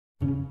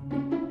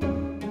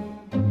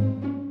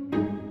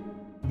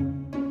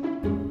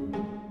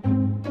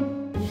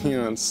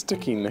Yeah, and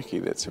Sticky Nicky,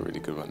 that's a really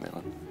good one, that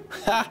one.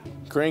 Ha!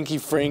 Cranky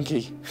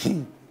Frankie.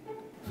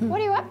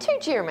 What are you up to,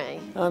 Jeremy?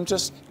 I'm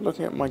just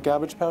looking at my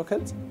garbage pail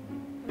kids.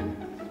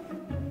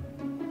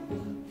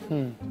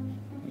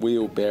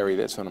 Wheelberry,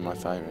 that's one of my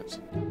favourites.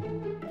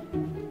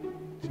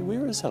 See,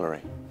 where is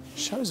Hilary?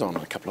 Show's on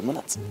in a couple of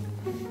minutes.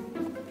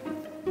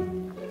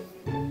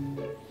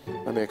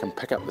 Maybe I can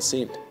pick up the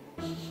scent.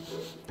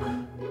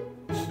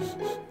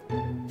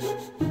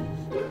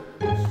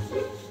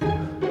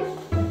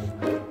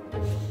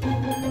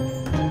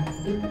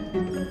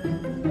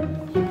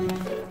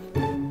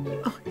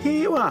 Oh, here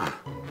you are.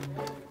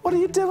 What are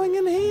you doing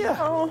in here?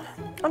 Oh,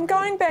 I'm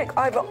going back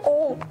over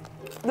all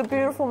the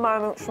beautiful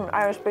moments from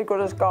ASB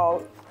Good as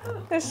Gold.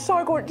 They're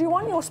so good. Do you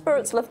want your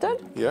spirits lifted?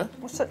 Yeah.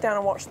 We'll sit down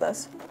and watch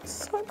this.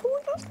 It's so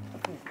gorgeous.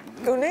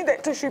 You'll need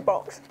that tissue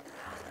box.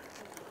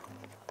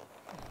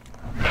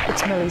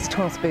 It's Millie's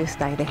 12th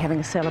birthday. They're having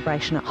a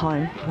celebration at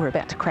home. We're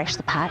about to crash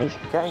the party.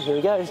 Okay, here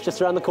we go. It's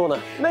just around the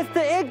corner. Mr.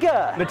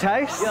 Edgar!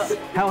 Matthias, yeah.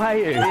 How are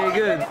you? Yeah,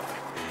 good.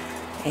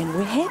 And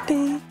we're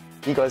happy.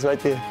 You guys right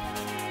there.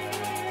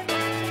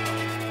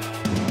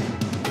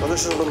 Well,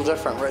 this is a little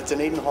different. We're at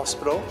Dunedin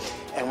Hospital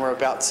and we're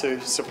about to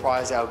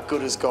surprise our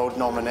Good as Gold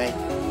nominee.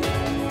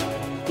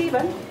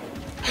 Stephen.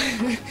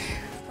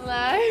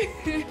 Hello.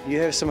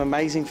 You have some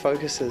amazing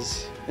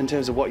focuses in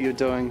terms of what you're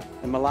doing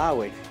in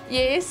Malawi.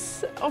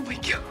 Yes. Oh my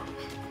God.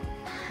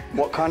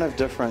 What kind of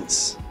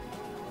difference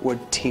would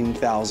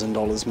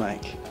 $10,000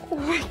 make? Oh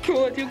my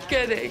God, you're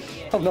kidding.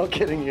 I'm not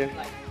kidding you.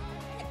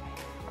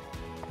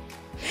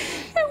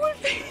 It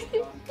would be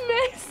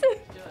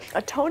massive. I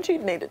told you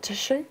you'd need a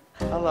tissue.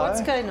 Hello.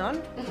 What's going on?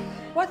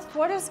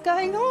 What is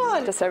going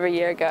on? Just over a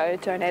year ago,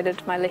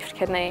 donated my left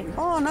kidney.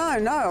 Oh, no,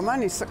 I'm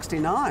only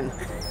 69.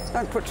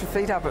 Don't put your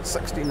feet up at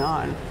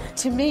 69.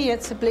 To me,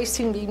 it's a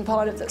blessing being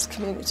part of this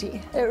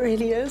community. It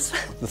really is.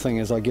 The thing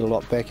is, I get a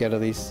lot back out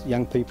of these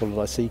young people that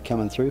I see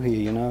coming through here,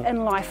 you know.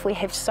 In life, we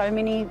have so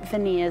many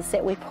veneers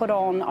that we put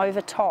on over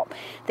top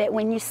that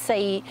when you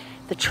see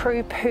the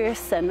true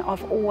person,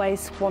 I've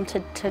always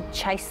wanted to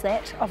chase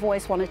that. I've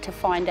always wanted to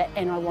find it,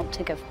 and I want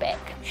to give back.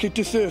 She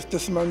deserves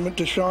this moment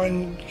to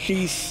shine.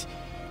 She's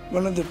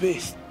one of the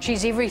best.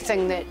 She's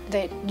everything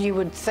that you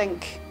would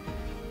think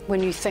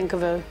when you think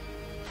of a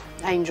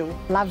angel.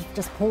 Love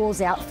just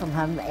pours out from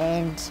him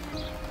and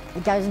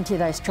it goes into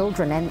those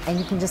children and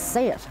you can just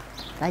see it.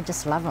 They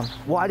just love him.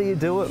 Why do you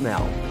do it,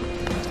 Mel?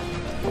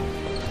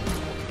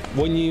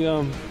 When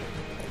you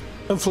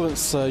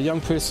influence a young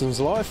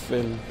person's life,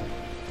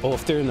 or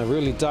if they're in a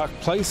really dark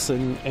place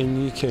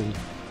and you can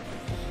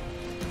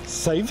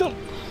save them.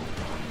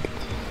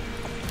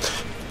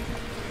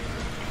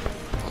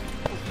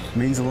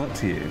 Means a lot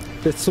to you.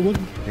 That's the one.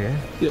 Yeah?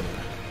 Yeah.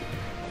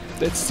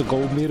 That's the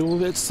gold medal,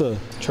 that's the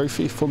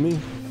trophy for me.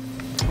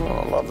 Oh,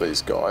 I love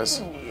these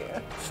guys.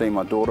 Yeah. See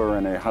my daughter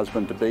and her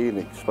husband-to-be,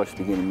 they're supposed to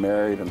be getting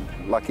married, and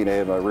lucky to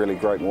have a really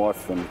great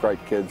wife and great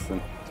kids and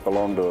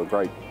belong to a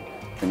great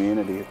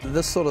community.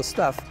 This sort of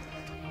stuff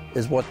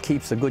is what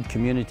keeps a good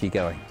community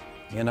going,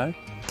 you know?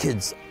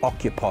 Kids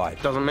occupied.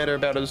 Doesn't matter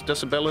about his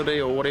disability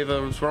or whatever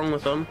was wrong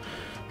with him,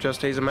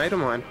 just he's a mate of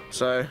mine.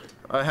 So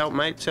I help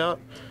mates out,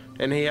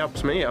 and he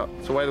helps me out.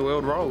 It's the way the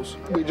world rolls.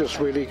 We're just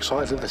really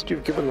excited that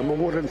you've given them a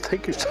award, and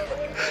thank you.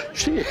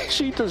 She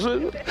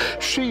deserves it.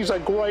 She's a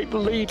great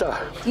leader.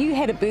 You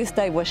had a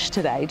birthday wish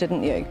today,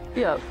 didn't you?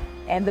 Yeah.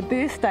 And the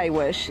birthday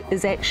wish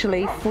is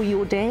actually for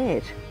your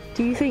dad.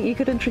 Do you think you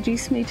could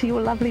introduce me to your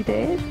lovely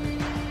dad?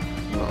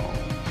 Oh.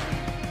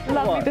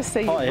 Lovely to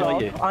see you, Hi, how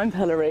Rob. are you? I'm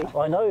Hilary.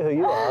 I know who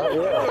you are,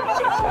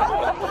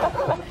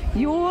 yeah.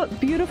 Your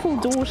beautiful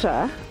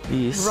daughter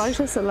wrote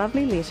us a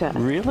lovely letter.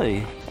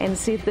 Really? And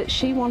said that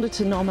she wanted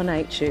to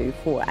nominate you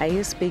for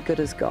ASB Good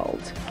as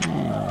Gold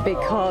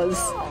because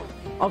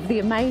of the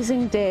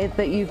amazing dad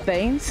that you've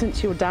been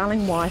since your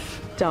darling wife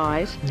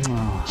died.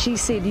 Oh. She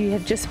said you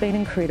have just been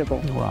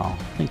incredible. Wow,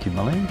 thank you,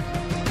 Millie.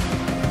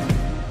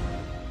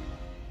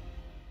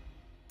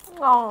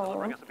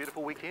 Oh. It's a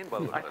beautiful weekend, by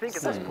the way. I think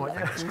at this point,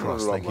 Fingers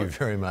crossed. Thank you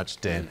very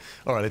much, Dan.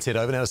 All right, let's head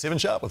over now to 7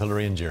 Sharp with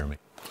Hilary and Jeremy.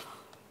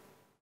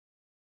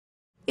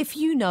 If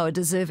you know a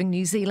deserving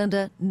New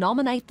Zealander,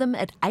 nominate them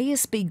at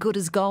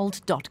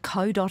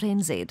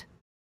asbgoodasgold.co.nz.